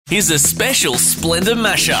Here's a special Splendour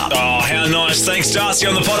mashup. Oh, how nice. Thanks, Darcy,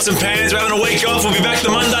 on the pots and pans. We're having a week off. We'll be back the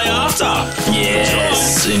Monday after.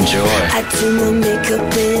 Yes, enjoy. I do my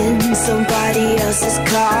makeup in somebody else's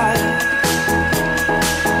car.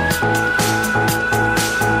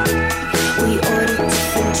 We ordered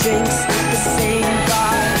different drinks at the same bar.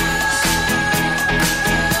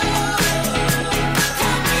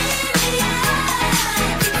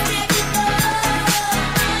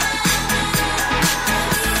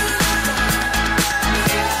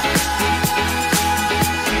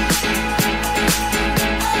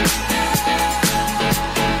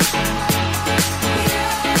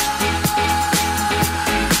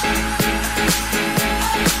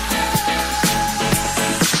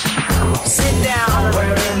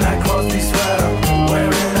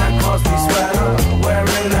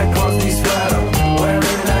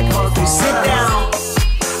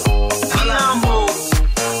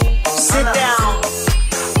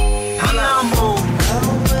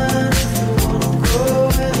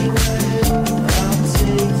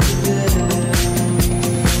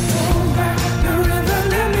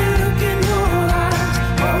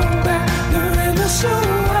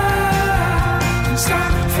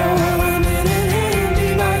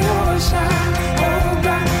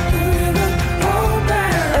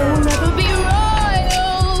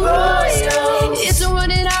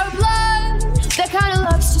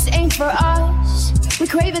 For us, we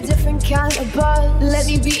crave a different kind of buzz. Let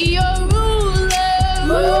me be your ruler.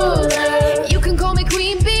 You can call me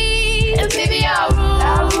Queen Bee, and baby I'll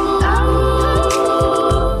rule.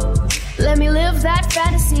 Let me live that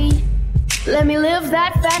fantasy. Let me live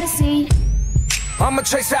that fantasy. I'ma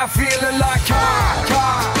chase that feeling like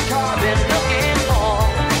Been looking for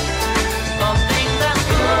something that's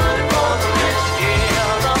good for the rescue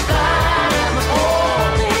of God and the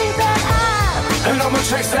holy that I. and I'ma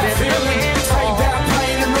chase that feeling, take that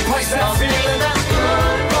pain and replace that feeling,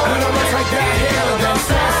 and I'ma take that healing, then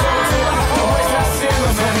stand so till I always that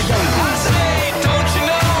ceiling, man. I say, don't you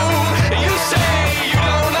know? You say you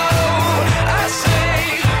don't know. I say,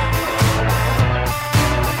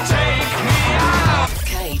 take me out.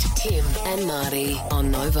 Kate, Tim, and Marty on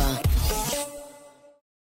Nova.